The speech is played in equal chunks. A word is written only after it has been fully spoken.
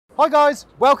Hi guys,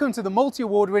 welcome to the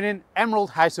multi-award winning Emerald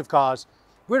House of Cars.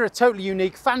 We're a totally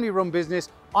unique family run business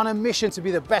on a mission to be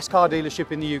the best car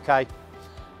dealership in the UK.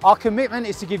 Our commitment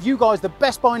is to give you guys the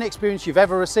best buying experience you've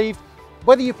ever received,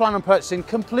 whether you plan on purchasing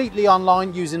completely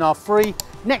online using our free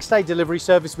next day delivery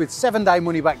service with 7-day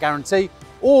money back guarantee,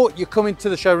 or you're coming to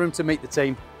the showroom to meet the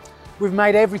team. We've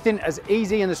made everything as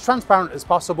easy and as transparent as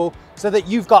possible so that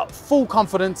you've got full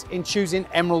confidence in choosing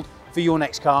Emerald for your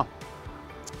next car.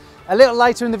 A little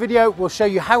later in the video, we'll show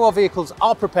you how our vehicles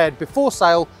are prepared before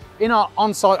sale in our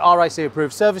on-site RAC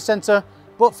approved service centre.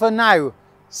 But for now,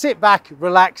 sit back,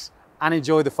 relax and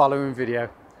enjoy the following video.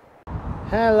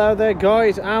 Hello there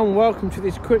guys, and welcome to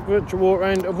this quick virtual walk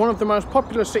around of one of the most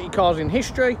popular city cars in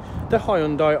history, the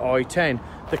Hyundai I10.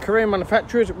 The Korean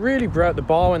manufacturers really broke the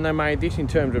bar when they made this in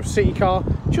terms of city car,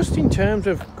 just in terms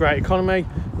of great economy,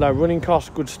 low running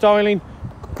costs, good styling,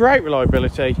 great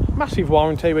reliability, massive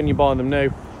warranty when you buy them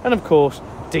new, and of course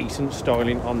decent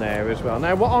styling on there as well.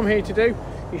 Now what I'm here to do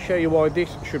is show you why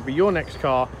this should be your next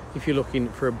car if you're looking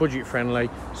for a budget friendly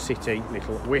city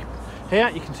little whip. Here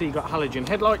you can see you've got halogen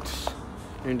headlights,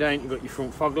 and down you've got your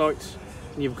front fog lights,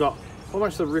 and you've got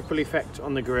almost the ripple effect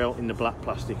on the grille in the black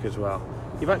plastic as well.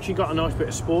 You've actually got a nice bit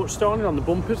of sports styling on the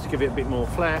bumpers to give it a bit more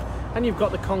flair, and you've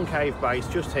got the concave base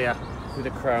just here with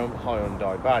a chrome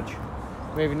Hyundai badge.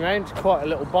 Moving around, quite a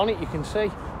little bonnet, you can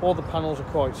see all the panels are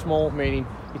quite small, meaning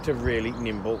it's a really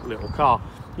nimble little car.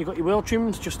 You've got your wheel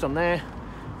trims just on there.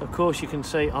 Of course you can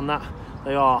see on that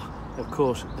they are of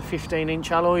course the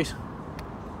 15-inch alloys.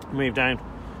 Move down,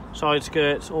 side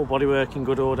skirts, all bodywork in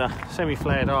good order,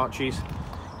 semi-flared arches.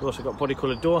 You've also got body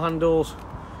coloured door handles,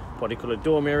 body coloured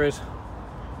door mirrors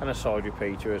and a side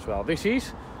repeater as well. This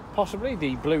is possibly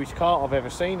the bluest car I've ever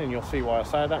seen, and you'll see why I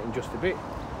say that in just a bit.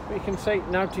 But you can see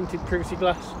no tinted privacy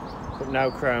glass, but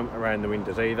no chrome around the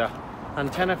windows either.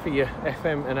 Antenna for your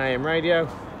FM and AM radio,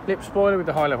 lip spoiler with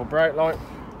the high level brake light,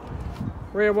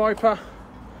 rear wiper,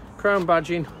 chrome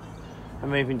badging, and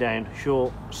moving down,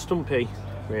 short stumpy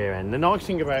rear end. The nice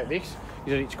thing about this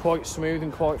is that it's quite smooth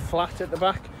and quite flat at the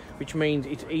back, which means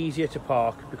it's easier to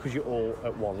park because you're all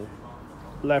at one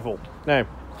level. Now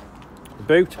the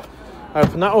boot,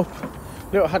 open that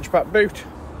up, little hatchback boot,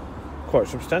 quite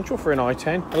substantial for an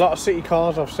i10. A lot of city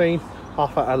cars I've seen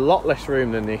offer a lot less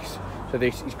room than this, so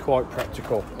this is quite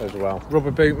practical as well.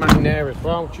 Rubber boot mat in there as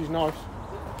well, which is nice.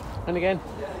 And again,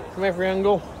 from every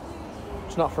angle,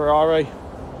 it's not Ferrari,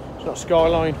 it's not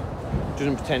Skyline, it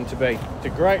doesn't pretend to be. It's a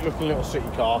great looking little city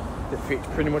car that fits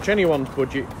pretty much anyone's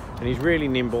budget and is really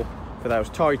nimble for those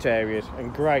tight areas,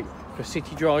 and great for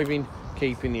city driving,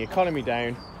 keeping the economy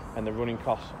down and the running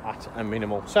costs at a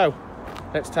minimal. So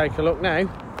let's take a look now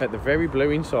at the very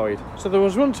blue inside. So there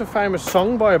was once a famous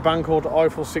song by a band called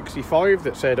Upholstery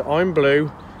that said, "I'm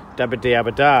blue, dabba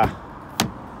dabba da."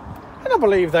 And I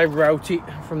believe they wrote it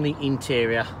from the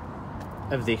interior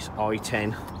of this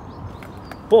i10.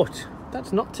 But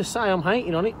that's not to say I'm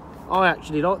hating on it. I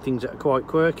actually like things that are quite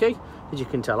quirky, as you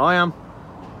can tell I am.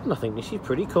 And I think this is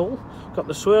pretty cool. Got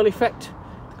the swirl effect,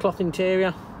 the cloth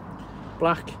interior,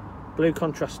 black, blue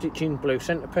contrast stitching, blue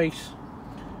centerpiece.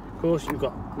 Of course you've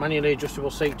got manually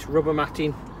adjustable seats, rubber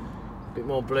matting, a bit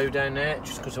more blue down there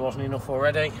just because there wasn't enough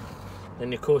already.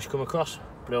 Then of course you come across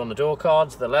blue on the door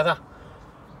cards, the leather.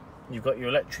 You've got your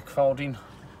electrically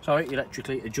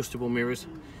adjustable mirrors,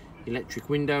 electric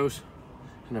windows,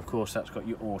 and of course that's got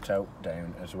your auto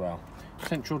down as well.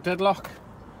 Central deadlock,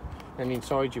 and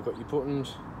inside you've got your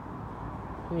buttons,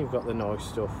 and you've got the nice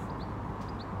stuff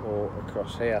all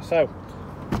across here. So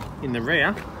in the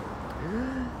rear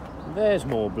there's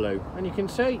more blue, and you can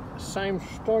see same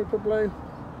stripe of blue,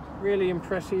 really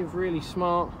impressive, really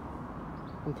smart,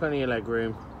 and plenty of leg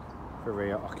room for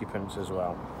rear occupants as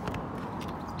well.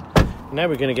 Now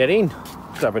we're going to get in,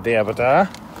 dabba dabba da.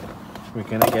 We're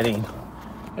going to get in,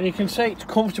 and you can see it's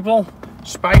comfortable,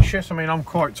 spacious. I mean, I'm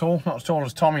quite tall, not as tall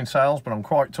as Tom in sales, but I'm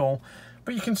quite tall.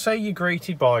 But you can see you're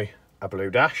greeted by a blue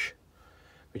dash,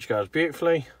 which goes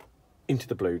beautifully into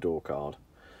the blue door card.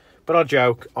 But I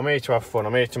joke, I'm here to have fun,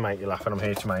 I'm here to make you laugh, and I'm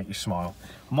here to make you smile.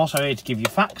 I'm also here to give you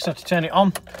facts. So to turn it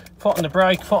on, foot on the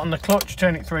brake, foot on the clutch,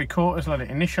 turn it 3/4, let it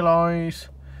initialise,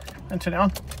 and turn it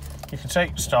on. You can see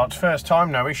it starts first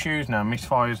time, no issues, no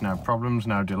misfires, no problems,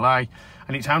 no delay,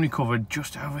 and it's only covered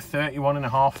just over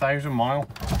 31,500 miles.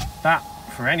 That,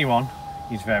 for anyone,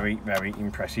 is very, very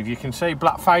impressive. You can see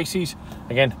black faces,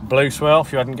 again, blue swirl,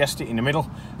 if you hadn't guessed it, in the middle,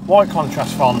 white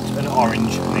contrast font, and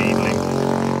orange needling.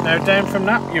 Now down from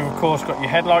that, you've of course got your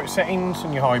headlight settings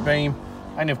and your high beam,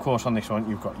 and of course on this one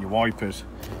you've got your wipers.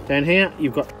 Down here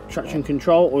you've got traction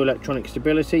control or electronic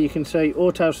stability. You can see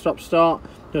auto stop start.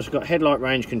 You've also got headlight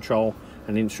range control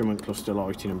and instrument cluster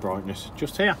lighting and brightness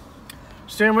just here.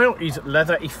 Steering wheel is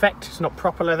leather effect. It's not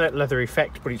proper leather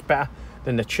effect, but it's better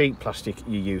than the cheap plastic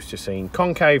you're used to seeing.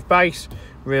 Concave base,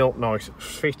 real nice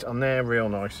fit on there, real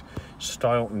nice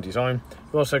style and design.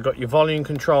 You've also got your volume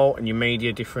control and your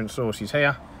media different sources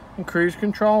here, and cruise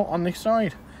control on this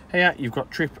side. Here you've got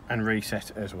trip and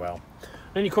reset as well.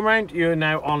 Then you come around, you're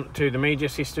now on to the media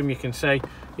system. You can see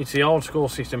it's the old school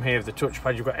system here of the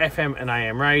touchpad. You've got FM and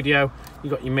AM radio.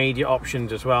 You've got your media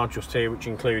options as well, just here, which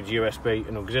includes USB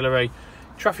and auxiliary.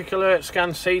 Traffic alert,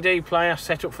 scan, CD player,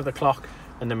 set up for the clock,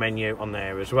 and the menu on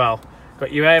there as well.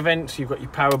 Got your air vents, you've got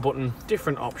your power button,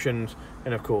 different options,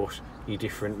 and of course your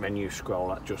different menu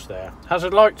scroll at just there.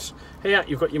 Hazard lights, here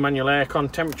you've got your manual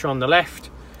aircon, temperature on the left,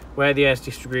 where the air is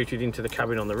distributed into the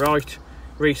cabin on the right.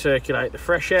 Recirculate the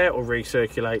fresh air or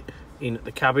recirculate in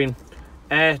the cabin.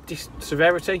 Air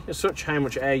severity as such, how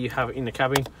much air you have in the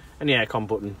cabin, and the aircon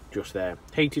button just there.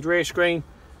 Heated rear screen,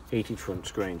 heated front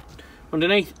screen.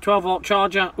 Underneath, 12-volt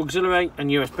charger, auxiliary and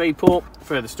USB port,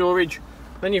 further storage.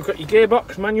 Then you've got your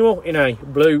gearbox manual in a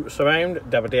blue surround,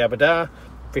 dabba dabba da.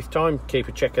 5th time, keep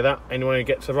a check of that. Anyone who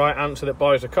gets the right answer that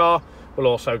buys a car will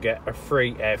also get a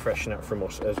free air freshener from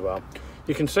us as well.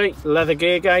 You can see leather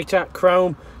gear gaiter,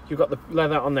 chrome. You've got the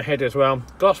leather on the head as well.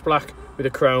 Gloss black with a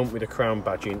chrome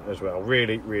badging as well.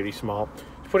 Really, really smart.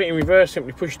 To put it in reverse,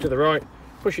 simply push it to the right,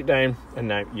 push it down, and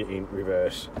now you're in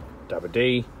reverse. Dabba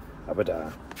dee, dabba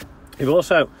da. You've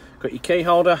also got your key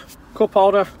holder, cup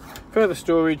holder, further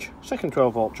storage, second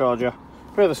 12-volt charger,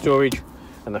 further storage,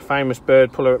 and the famous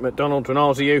bird puller at McDonald's when I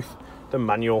was a youth, the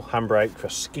manual handbrake for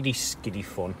skiddy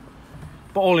fun.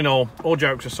 But all in all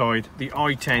jokes aside, the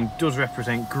i10 does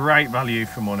represent great value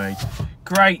for money,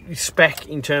 great spec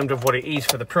in terms of what it is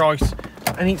for the price,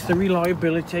 and it's the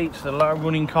reliability, it's the low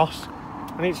running costs,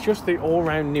 and it's just the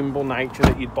all-round nimble nature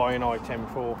that you'd buy an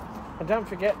i10 for. And don't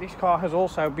forget, this car has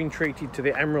also been treated to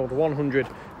the Emerald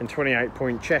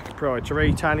 128-point check prior to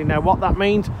retailing. Now what that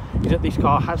means is that this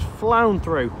car has flown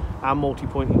through our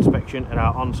multi-point inspection at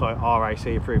our on-site RAC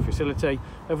approved facility,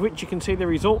 of which you can see the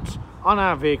results on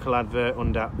our vehicle advert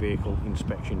under vehicle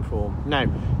inspection form.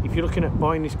 Now, if you're looking at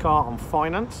buying this car on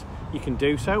finance, you can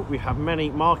do so. We have many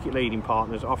market leading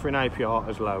partners offering APR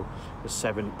as low as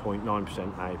 7.9%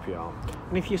 APR.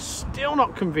 And if you're still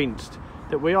not convinced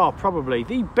that we are probably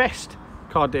the best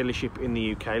car dealership in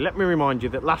the UK, let me remind you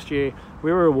that last year we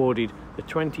were awarded the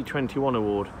 2021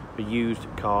 award for Used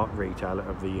Car Retailer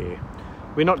of the Year.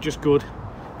 We're not just good,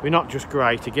 we're not just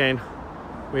great. Again,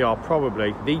 we are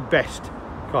probably the best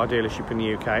car dealership in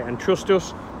the UK, and trust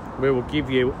us, we will give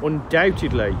you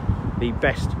undoubtedly the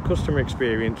best customer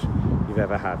experience you've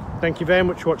ever had. Thank you very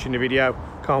much for watching the video.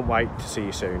 Can't wait to see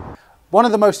you soon. One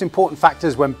of the most important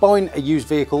factors when buying a used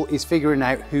vehicle is figuring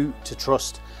out who to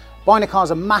trust. Buying a car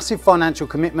is a massive financial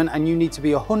commitment, and you need to be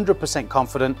 100%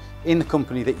 confident in the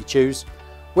company that you choose.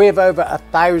 We have over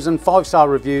 1,000 5-star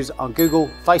reviews on Google,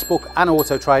 Facebook and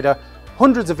Auto Trader,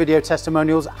 hundreds of video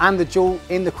testimonials, and the jewel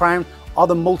in the crown are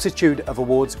the multitude of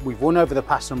awards we've won over the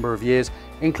past number of years,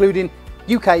 including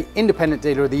UK Independent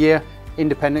Dealer of the Year,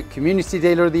 Independent Community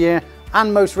Dealer of the Year,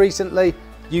 and most recently,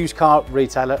 Used Car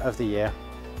Retailer of the Year.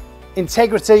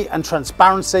 Integrity and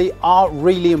transparency are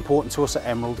really important to us at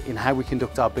Emerald in how we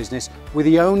conduct our business. We're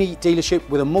the only dealership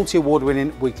with a multi-award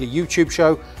winning weekly YouTube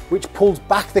show which pulls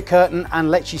back the curtain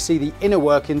and lets you see the inner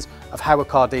workings of how a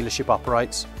car dealership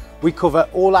operates. We cover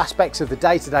all aspects of the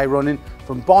day-to-day running,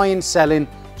 from buying, selling,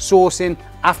 sourcing,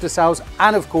 after sales,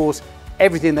 and of course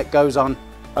everything that goes on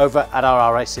over at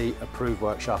our RAC approved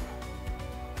workshop.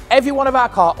 Every one of our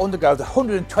cars undergoes a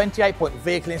 128-point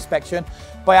vehicle inspection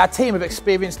by our team of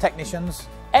experienced technicians.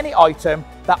 Any item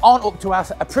that aren't up to our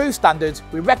approved standards,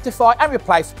 we rectify and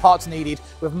replace parts needed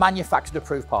with manufactured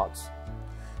approved parts.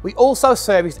 We also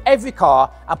service every car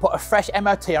and put a fresh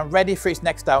MOT on ready for its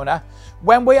next owner.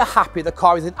 When we are happy the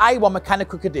car is in A1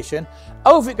 mechanical condition,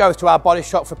 over it goes to our body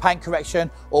shop for paint correction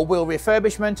or wheel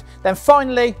refurbishment, then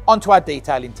finally onto our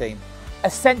detailing team.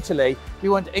 Essentially, we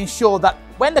want to ensure that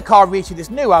when the car reaches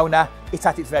its new owner, it's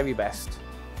at its very best.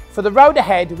 For the road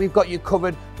ahead, we've got you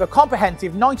covered for a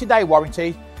comprehensive 90-day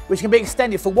warranty, which can be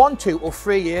extended for 1, 2 or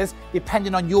 3 years,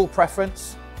 depending on your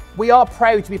preference. We are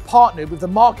proud to be partnered with the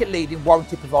market-leading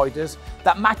warranty providers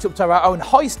that match up to our own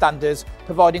high standards,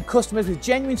 providing customers with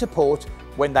genuine support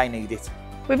when they need it.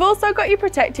 We've also got you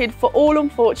protected for all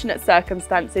unfortunate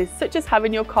circumstances, such as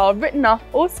having your car written off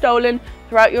or stolen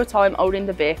throughout your time owning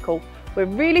the vehicle. We're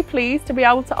really pleased to be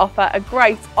able to offer a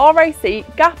great RAC,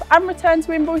 gap and return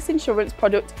to invoice insurance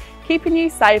product, keeping you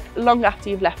safe long after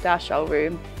you've left our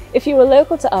showroom. If you are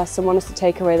local to us and want us to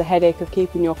take away the headache of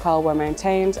keeping your car well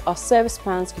maintained, our service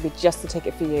plans could be just the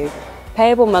ticket for you.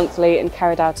 Payable monthly and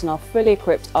carried out in our fully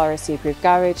equipped RAC approved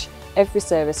garage, Every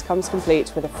service comes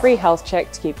complete with a free health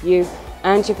check to keep you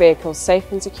and your vehicle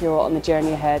safe and secure on the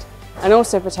journey ahead, and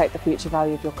also protect the future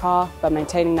value of your car by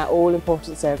maintaining that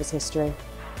all-important service history.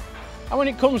 And when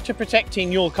it comes to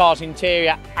protecting your car's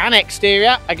interior and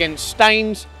exterior against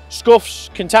stains, scuffs,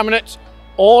 contaminants,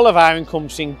 all of our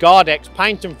encompassing Guardex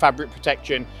paint and fabric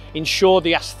protection ensure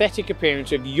the aesthetic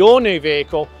appearance of your new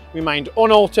vehicle remained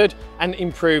unaltered and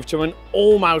improved to an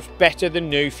almost better than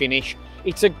new finish.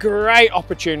 It's a great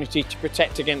opportunity to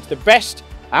protect against the best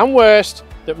and worst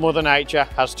that Mother Nature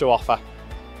has to offer.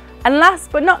 And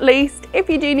last but not least, if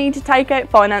you do need to take out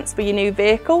finance for your new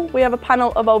vehicle, we have a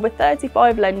panel of over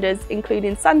 35 lenders,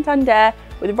 including Santander,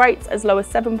 with rates as low as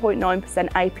 7.9%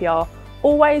 APR,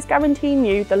 always guaranteeing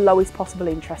you the lowest possible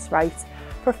interest rate.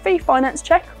 For a free finance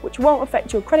check, which won't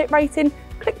affect your credit rating,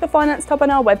 click the finance tab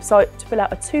on our website to fill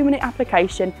out a 2-minute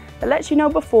application that lets you know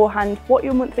beforehand what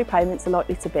your monthly payments are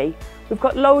likely to be. We've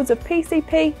got loads of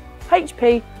PCP,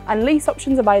 HP and lease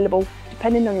options available,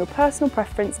 depending on your personal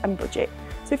preference and budget.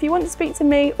 So if you want to speak to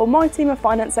me or my team of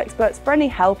finance experts for any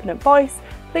help and advice,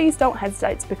 please don't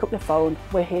hesitate to pick up the phone.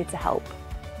 We're here to help.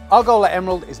 Our goal at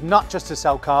Emerald is not just to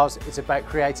sell cars, it's about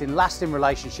creating lasting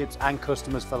relationships and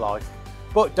customers for life.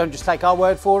 But don't just take our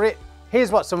word for it.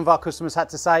 Here's what some of our customers had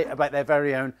to say about their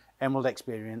very own Emerald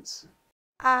experience.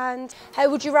 And how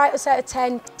would you rate us out of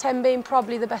 10? 10 being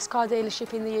probably the best car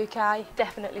dealership in the UK.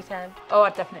 Definitely 10. Oh,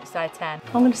 I'd definitely say 10.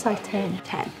 I'm going to say 10.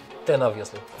 10. 10,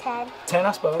 obviously. 10. 10,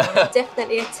 I suppose.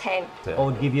 Definitely a 10. I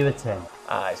would give you a 10.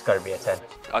 It's got to be a 10.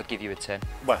 I'd give you a 10.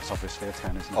 Well, it's obviously a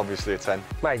 10, isn't it? Obviously a 10.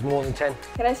 Mate, more than 10.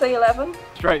 Can I say 11?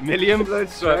 Straight million.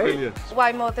 Straight million.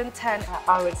 Way more than 10.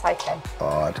 I would say 10.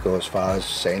 Oh, I'd go as far as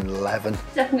saying 11.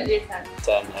 Definitely a 10.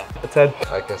 10, yeah. A 10.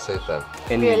 I can say 10.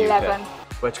 In the 11.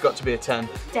 Well, it's got to be a 10.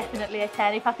 Definitely a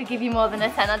 10. If I could give you more than a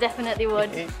 10, I definitely would.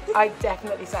 I'd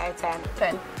definitely say a 10.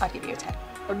 10. I'd give you a 10.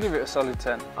 I'd give it a solid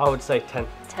 10. I would say 10.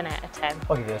 10 out of 10.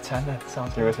 I'll give you a 10 then.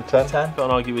 Sounds Give it a 10. 10.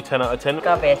 But I'll give you a 10 out of 10.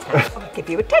 Gotta be a 10. I'd give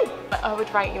you a 10. I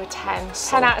would rate you a 10.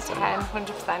 10 out of 10,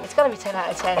 100%. It's gotta be 10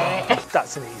 out of 10, isn't it?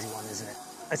 That's an easy one, isn't it?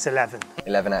 It's 11.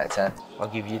 11 out of 10. I'll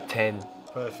give you 10.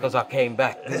 Because I came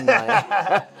back, didn't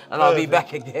I? And I'll be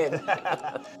back again.